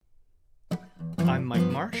I'm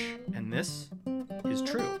Mike Marsh, and this is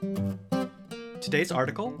True. Today's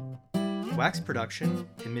article, Wax Production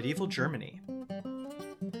in Medieval Germany.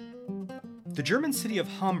 The German city of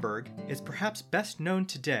Hamburg is perhaps best known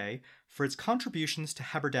today for its contributions to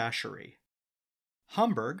haberdashery.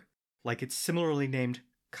 Hamburg, like its similarly named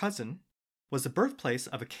cousin, was the birthplace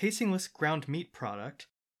of a casingless ground meat product,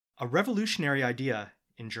 a revolutionary idea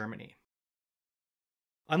in Germany.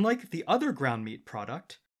 Unlike the other ground meat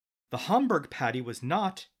product, the Hamburg patty was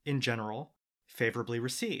not, in general, favorably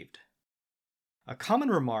received. A common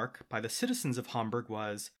remark by the citizens of Hamburg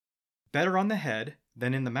was, "better on the head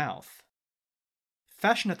than in the mouth."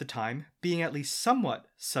 Fashion at the time being at least somewhat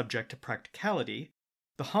subject to practicality,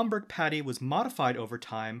 the Hamburg patty was modified over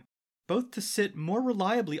time both to sit more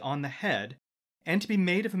reliably on the head and to be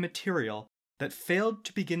made of a material that failed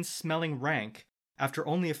to begin smelling rank after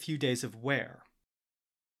only a few days of wear.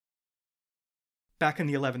 Back in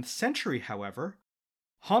the 11th century, however,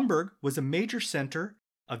 Hamburg was a major center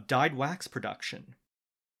of dyed wax production.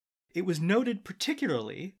 It was noted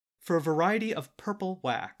particularly for a variety of purple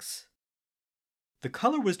wax. The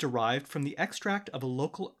color was derived from the extract of a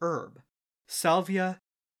local herb, Salvia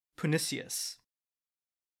puniceus.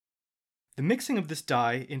 The mixing of this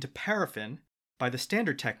dye into paraffin by the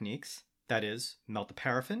standard techniques, that is, melt the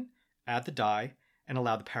paraffin, add the dye, and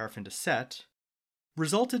allow the paraffin to set,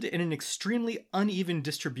 resulted in an extremely uneven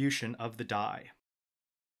distribution of the dye.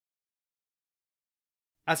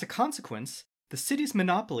 As a consequence, the city's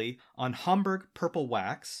monopoly on Hamburg purple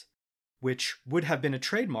wax, which would have been a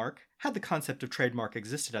trademark had the concept of trademark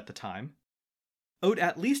existed at the time, owed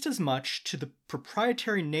at least as much to the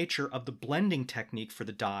proprietary nature of the blending technique for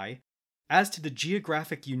the dye as to the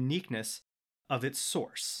geographic uniqueness of its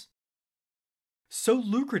source. So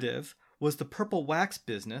lucrative was the purple wax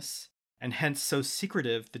business, and hence so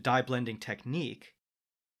secretive the dye blending technique,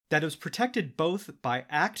 that it was protected both by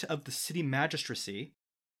act of the city magistracy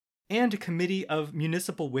and a committee of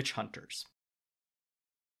municipal witch hunters.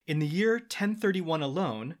 In the year 1031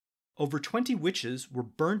 alone, over 20 witches were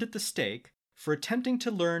burned at the stake for attempting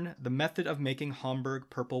to learn the method of making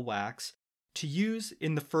Hamburg purple wax to use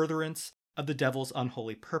in the furtherance of the devil's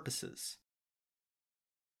unholy purposes.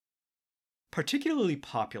 Particularly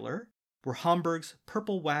popular were Hamburg's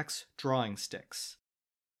purple wax drawing sticks.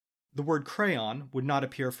 The word crayon would not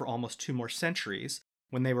appear for almost 2 more centuries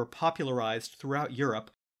when they were popularized throughout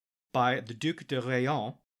Europe by the Duc de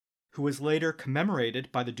Rayon, who was later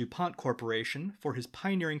commemorated by the DuPont Corporation for his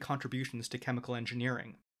pioneering contributions to chemical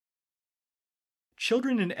engineering.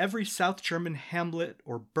 Children in every South German hamlet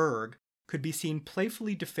or burg could be seen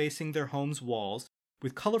playfully defacing their homes' walls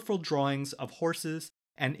with colorful drawings of horses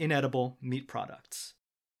and inedible meat products.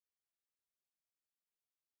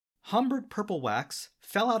 Hamburg purple wax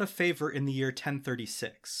fell out of favor in the year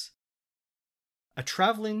 1036. A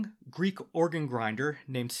traveling Greek organ grinder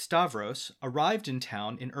named Stavros arrived in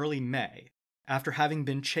town in early May, after having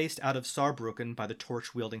been chased out of Saarbrücken by the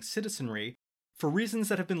torch-wielding citizenry for reasons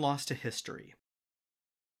that have been lost to history.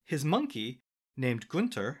 His monkey, named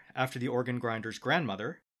Gunther after the organ grinder's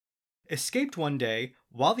grandmother, escaped one day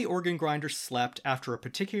while the organ grinder slept after a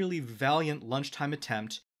particularly valiant lunchtime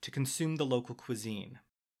attempt to consume the local cuisine.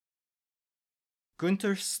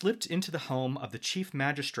 Gunther slipped into the home of the chief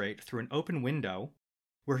magistrate through an open window,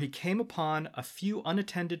 where he came upon a few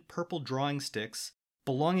unattended purple drawing sticks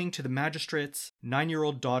belonging to the magistrate's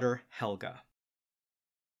 9-year-old daughter Helga.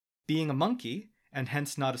 Being a monkey, and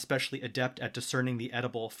hence not especially adept at discerning the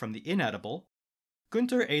edible from the inedible,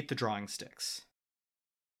 Gunther ate the drawing sticks.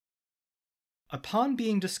 Upon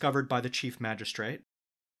being discovered by the chief magistrate,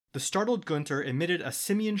 the startled Gunther emitted a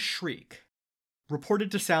simian shriek,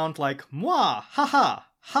 reported to sound like "Moi! Ha ha!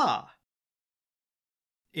 Ha!"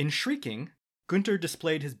 In shrieking, Gunther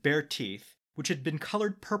displayed his bare teeth, which had been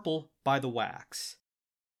colored purple by the wax.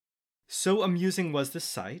 So amusing was this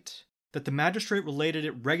sight, that the magistrate related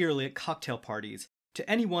it regularly at cocktail parties to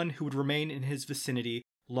anyone who would remain in his vicinity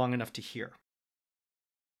long enough to hear.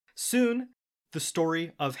 Soon, the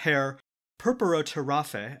story of Herr Purpurote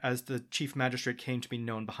Raphe, as the chief magistrate came to be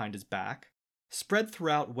known behind his back, spread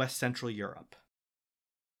throughout West Central Europe.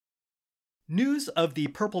 News of the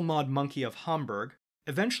purple mod monkey of Hamburg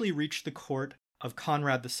eventually reached the court of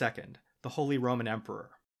Conrad II, the Holy Roman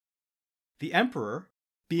Emperor. The emperor,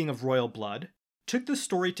 being of royal blood, took the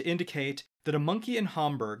story to indicate that a monkey in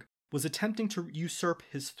Hamburg was attempting to usurp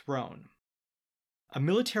his throne. A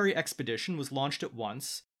military expedition was launched at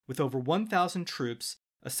once, with over 1,000 troops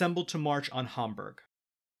assembled to march on Hamburg.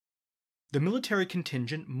 The military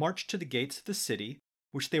contingent marched to the gates of the city,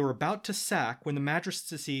 which they were about to sack when the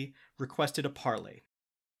magistracy requested a parley.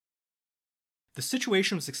 The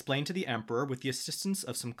situation was explained to the emperor with the assistance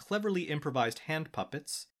of some cleverly improvised hand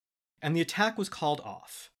puppets, and the attack was called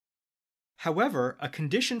off. However, a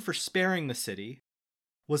condition for sparing the city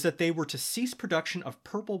was that they were to cease production of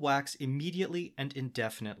purple wax immediately and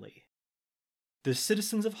indefinitely. The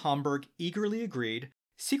citizens of Hamburg eagerly agreed,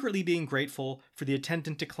 secretly being grateful for the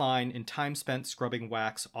attendant decline in time spent scrubbing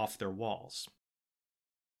wax off their walls.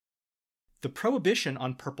 The prohibition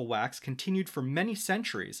on purple wax continued for many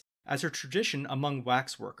centuries as a tradition among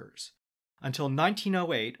wax workers, until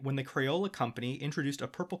 1908 when the Crayola Company introduced a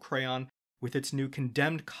purple crayon with its new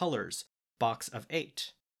condemned colors, box of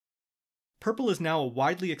 8. Purple is now a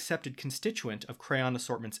widely accepted constituent of crayon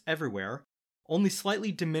assortments everywhere, only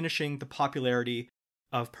slightly diminishing the popularity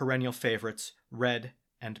of perennial favorites red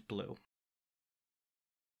and blue.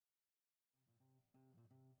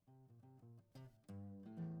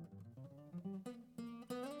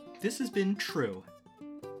 This has been True.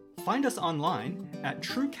 Find us online at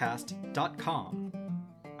truecast.com.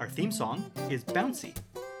 Our theme song is Bouncy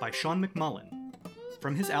by Sean McMullen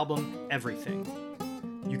from his album Everything.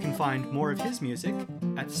 You can find more of his music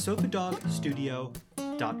at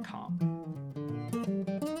sofadogstudio.com.